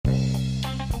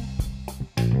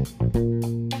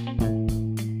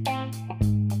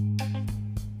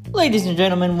Ladies and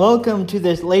gentlemen, welcome to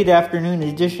this late afternoon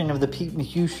edition of the Pete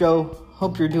McHugh Show.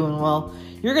 Hope you're doing well.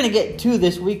 You're going to get two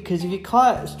this week because if you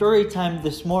caught story time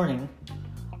this morning,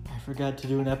 I forgot to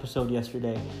do an episode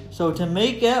yesterday. So to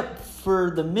make up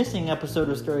for the missing episode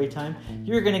of story time,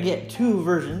 you're going to get two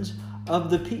versions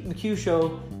of the Pete McHugh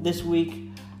Show this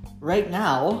week right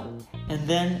now and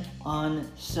then on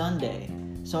Sunday.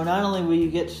 So not only will you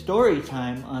get story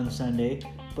time on Sunday,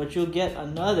 but you'll get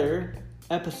another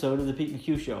episode of the Pete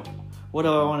McHugh Show. What do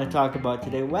I want to talk about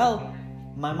today? Well,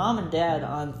 my mom and dad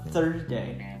on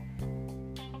Thursday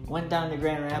went down to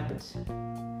Grand Rapids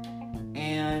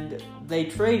and they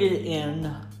traded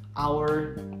in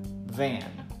our van.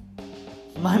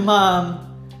 My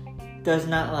mom does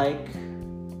not like,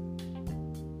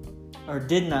 or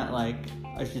did not like,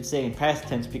 I should say in past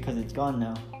tense because it's gone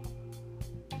now,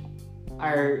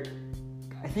 I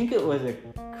think it was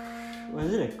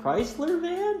was it a Chrysler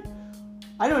van?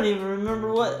 I don't even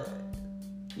remember what.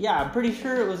 Yeah, I'm pretty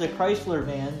sure it was a Chrysler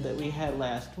van that we had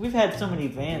last. We've had so many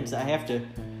vans, I have to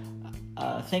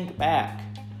think back.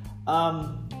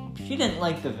 She didn't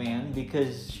like the van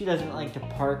because she doesn't like to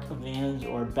park vans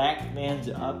or back vans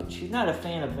up. She's not a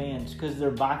fan of vans because they're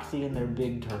boxy and they're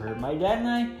big to her. My dad and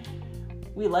I,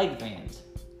 we like vans.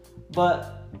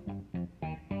 But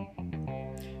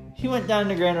he went down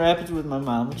to Grand Rapids with my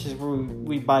mom, which is where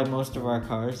we buy most of our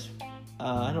cars.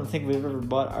 I don't think we've ever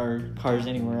bought our cars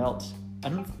anywhere else.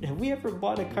 Have we ever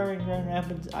bought a car in Grand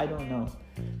Rapids? I don't know.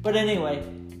 But anyway,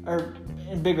 or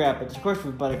in Big Rapids. Of course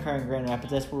we bought a car in Grand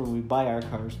Rapids. That's where we buy our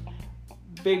cars.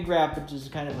 Big Rapids is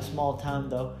kind of a small town,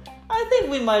 though. I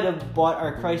think we might have bought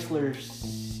our Chrysler.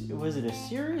 Was it a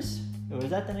Cirrus?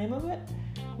 Was that the name of it?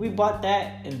 We bought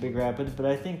that in Big Rapids, but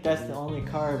I think that's the only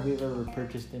car we've ever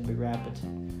purchased in Big Rapids.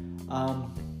 Now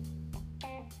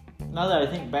that I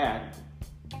think back.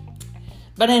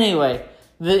 But anyway,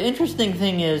 the interesting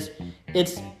thing is,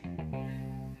 it's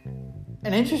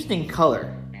an interesting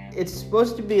color. It's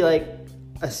supposed to be like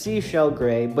a seashell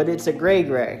gray, but it's a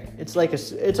gray. It's like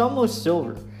it's almost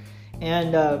silver.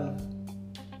 And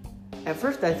at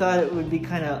first I thought it would be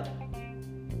kind of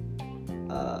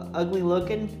ugly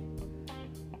looking,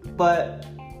 but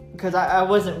because I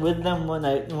wasn't with them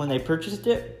when they purchased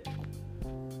it,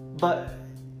 but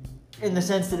in the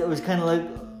sense that it was kind of like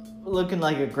looking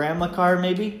like a grandma car,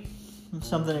 maybe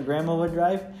something a grandma would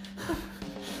drive.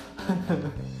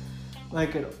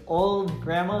 Like an old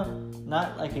grandma,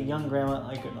 not like a young grandma,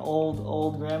 like an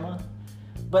old grandma.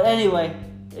 But anyway,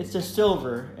 it's a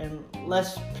silver and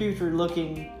less putrid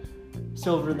looking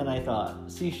silver than I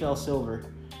thought. Seashell silver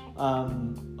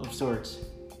of sorts.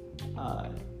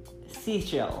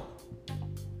 Seashell.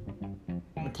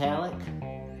 Metallic.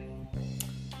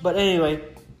 But anyway,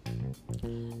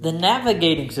 the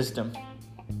navigating system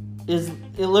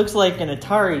it looks like an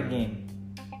Atari game.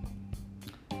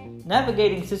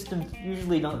 Navigating systems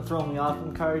usually don't throw me off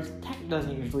in cars. Tech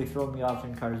doesn't usually throw me off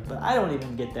in cars, but I don't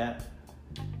even get that.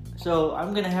 So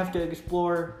I'm going to have to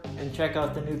explore and check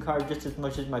out the new car just as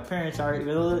much as my parents are, even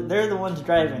though they're the ones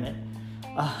driving it.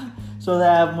 So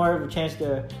that I have more of a chance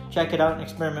to check it out and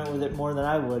experiment with it more than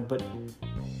I would. But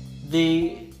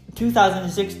the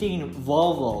 2016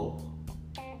 Volvo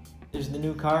is the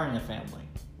new car in the family.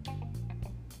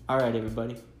 All right,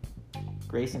 everybody.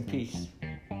 Grace and peace.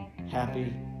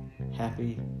 Happy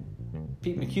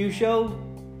Pete McHugh Show,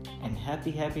 and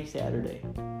happy Saturday.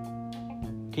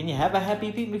 Can you have a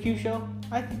happy Pete McHugh Show?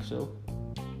 I think so.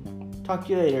 Talk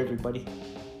to you later, everybody.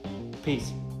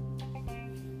 Peace.